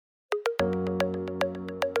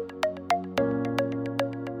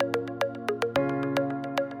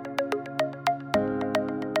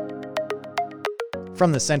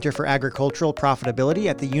From the Center for Agricultural Profitability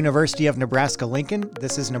at the University of Nebraska-Lincoln,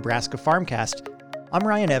 this is Nebraska Farmcast. I'm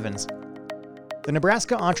Ryan Evans. The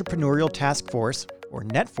Nebraska Entrepreneurial Task Force, or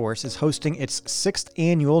NETForce, is hosting its 6th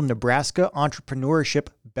annual Nebraska Entrepreneurship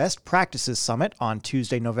Best Practices Summit on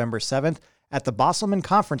Tuesday, November 7th at the Bosselman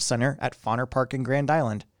Conference Center at Fauner Park in Grand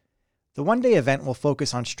Island. The one-day event will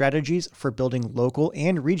focus on strategies for building local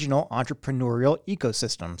and regional entrepreneurial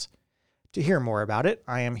ecosystems. To hear more about it,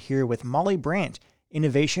 I am here with Molly Brandt,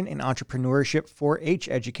 Innovation and Entrepreneurship 4-H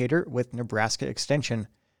educator with Nebraska Extension.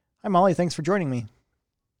 Hi, Molly. Thanks for joining me.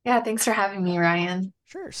 Yeah, thanks for having me, Ryan.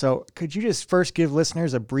 Sure. So could you just first give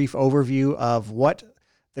listeners a brief overview of what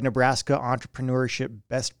the Nebraska Entrepreneurship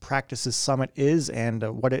Best Practices Summit is and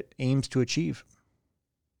what it aims to achieve?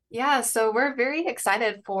 Yeah, so we're very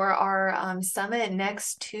excited for our summit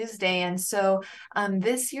next Tuesday. And so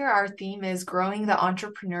this year, our theme is growing the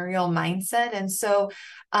entrepreneurial mindset. And so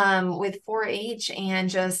with 4-H and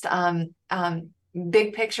just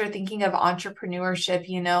big picture thinking of entrepreneurship,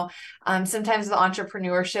 sometimes with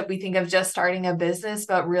entrepreneurship, we think of just starting a business,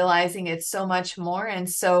 but realizing it's so much more. And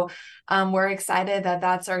so we're excited that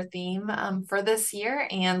that's our theme for this year.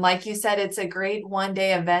 And like you said, it's a great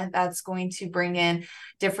one-day event that's going to bring in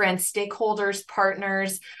different stakeholders,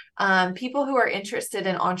 partners, people who are interested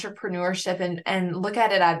in entrepreneurship and look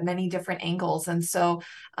at it at many different angles. And so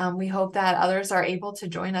we hope that others are able to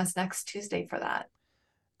join us next Tuesday for that.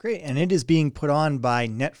 Great. And it is being put on by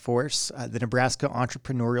NETForce, the Nebraska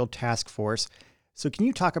Entrepreneurial Task Force. So can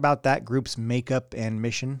you talk about that group's makeup and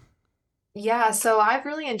mission? Yeah, so I've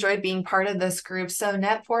really enjoyed being part of this group. So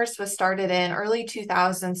NETForce was started in early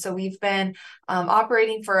 2000. So we've been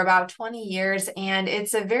operating for about 20 years, and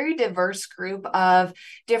it's a very diverse group of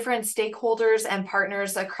different stakeholders and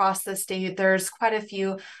partners across the state. There's quite a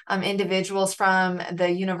few individuals from the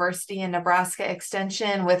University and Nebraska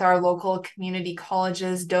Extension with our local community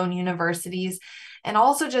colleges, Doane universities, and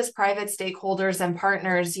also just private stakeholders and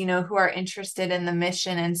partners, who are interested in the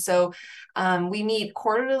mission. And so we meet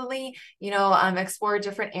quarterly, explore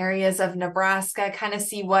different areas of Nebraska, kind of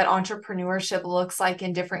see what entrepreneurship looks like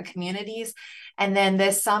in different communities. And then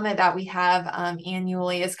this summit that we have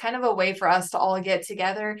annually is kind of a way for us to all get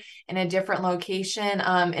together in a different location,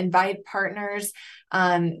 invite partners.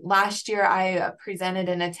 Last year, I presented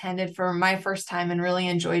and attended for my first time and really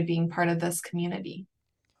enjoyed being part of this community.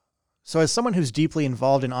 So as someone who's deeply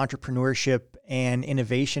involved in entrepreneurship and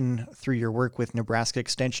innovation through your work with Nebraska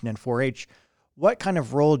Extension and 4-H, what kind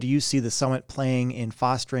of role do you see the summit playing in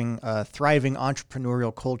fostering a thriving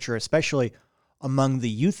entrepreneurial culture, especially among the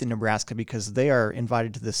youth in Nebraska, because they are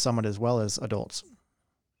invited to this summit as well as adults?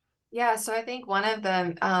 Yeah, so I think one of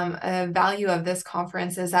the value of this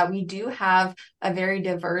conference is that we do have a very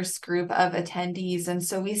diverse group of attendees. And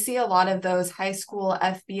so we see a lot of those high school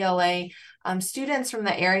FBLA students from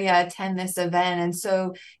the area attend this event. And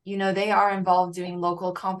so, they are involved doing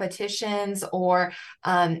local competitions or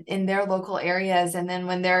in their local areas. And then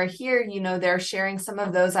when they're here, they're sharing some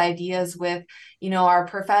of those ideas with, our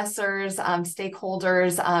professors,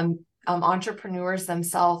 stakeholders, entrepreneurs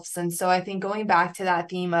themselves. And so I think going back to that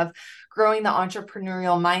theme of growing the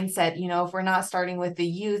entrepreneurial mindset, if we're not starting with the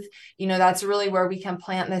youth, that's really where we can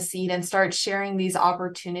plant the seed and start sharing these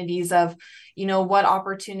opportunities of, what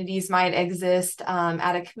opportunities might exist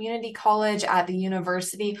at a community college, at the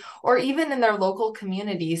university, or even in their local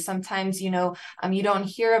communities. Sometimes, you don't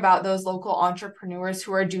hear about those local entrepreneurs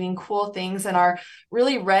who are doing cool things and are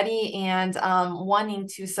really ready and wanting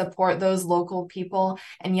to support those local people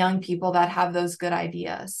and young people that have those good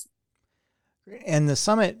ideas. And the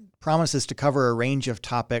summit promises to cover a range of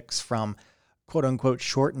topics from quote unquote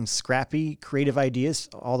short and scrappy creative ideas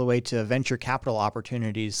all the way to venture capital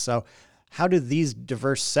opportunities. So how do these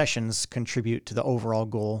diverse sessions contribute to the overall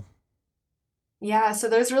goal? Yeah, so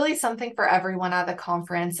there's really something for everyone at the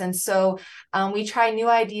conference. And so we try new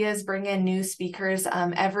ideas, bring in new speakers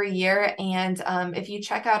every year. And if you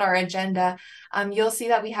check out our agenda, you'll see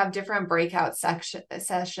that we have different breakout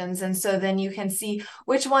sessions. And so then you can see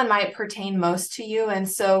which one might pertain most to you. And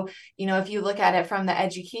so, if you look at it from the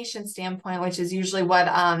education standpoint, which is usually what,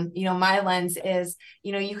 my lens is,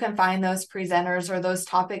 you can find those presenters or those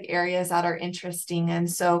topic areas that are interesting. And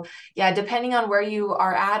so, yeah, depending on where you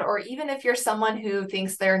are at, or even if you're someone who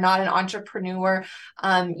thinks they're not an entrepreneur,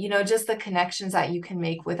 just the connections that you can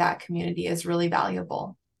make with that community is really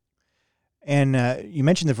valuable. And you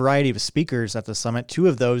mentioned the variety of speakers at the summit. Two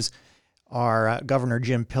of those are Governor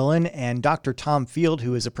Jim Pillen and Dr. Tom Field,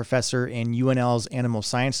 who is a professor in UNL's Animal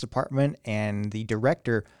Science Department and the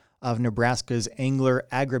director of Nebraska's Angler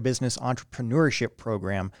Agribusiness Entrepreneurship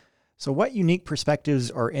Program. So what unique perspectives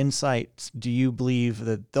or insights do you believe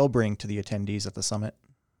that they'll bring to the attendees at the summit?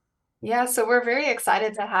 Yeah, so we're very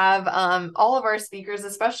excited to have all of our speakers,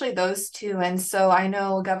 especially those two. And so I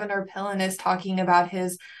know Governor Pillen is talking about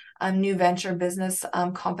his new venture business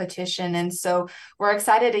competition. And so we're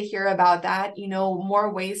excited to hear about that,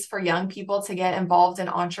 more ways for young people to get involved in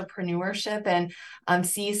entrepreneurship and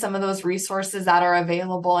see some of those resources that are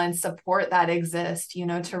available and support that exist,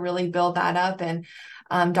 to really build that up. And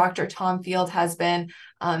Dr. Tom Field has been,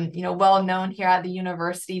 well known here at the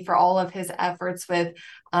university for all of his efforts with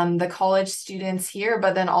the college students here,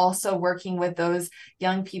 but then also working with those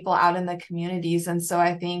young people out in the communities. And so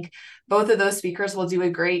I think both of those speakers will do a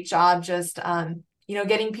great job just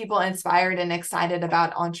getting people inspired and excited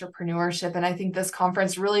about entrepreneurship. And I think this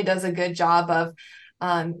conference really does a good job of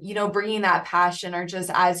bringing that passion, or just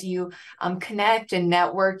as you connect and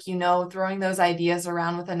network, throwing those ideas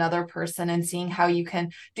around with another person and seeing how you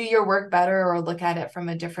can do your work better or look at it from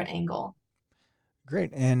a different angle. Great.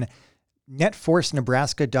 And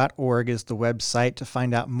netforcenebraska.org is the website to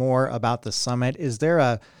find out more about the summit. Is there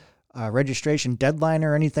a registration deadline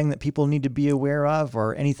or anything that people need to be aware of,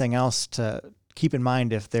 or anything else to keep in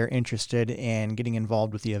mind if they're interested in getting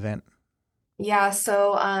involved with the event? Yeah,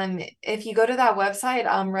 so if you go to that website,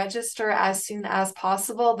 register as soon as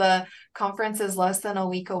possible. The conference is less than a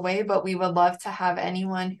week away, but we would love to have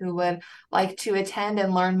anyone who would like to attend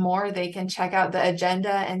and learn more. They can check out the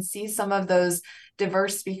agenda and see some of those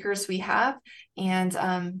diverse speakers we have. And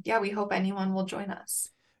we hope anyone will join us.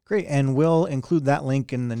 Great. And we'll include that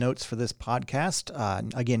link in the notes for this podcast.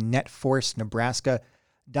 Again,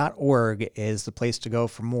 netforcenebraska.org is the place to go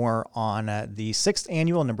for more on the 6th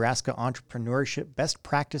annual Nebraska Entrepreneurship Best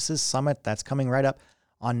Practices Summit. That's coming right up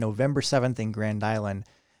on November 7th in Grand Island.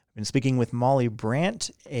 I've been speaking with Molly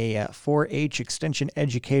Brandt, a 4-H extension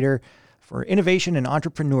educator for innovation and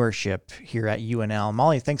entrepreneurship here at UNL.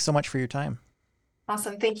 Molly, thanks so much for your time.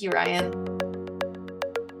 Awesome. Thank you, Ryan.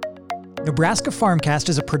 Nebraska Farmcast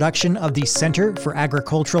is a production of the Center for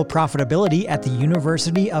Agricultural Profitability at the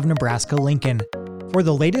University of Nebraska-Lincoln. For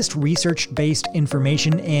the latest research-based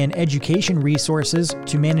information and education resources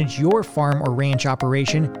to manage your farm or ranch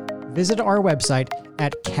operation, visit our website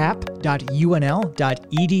at cap.unl.edu.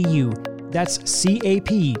 That's cap.unl.edu.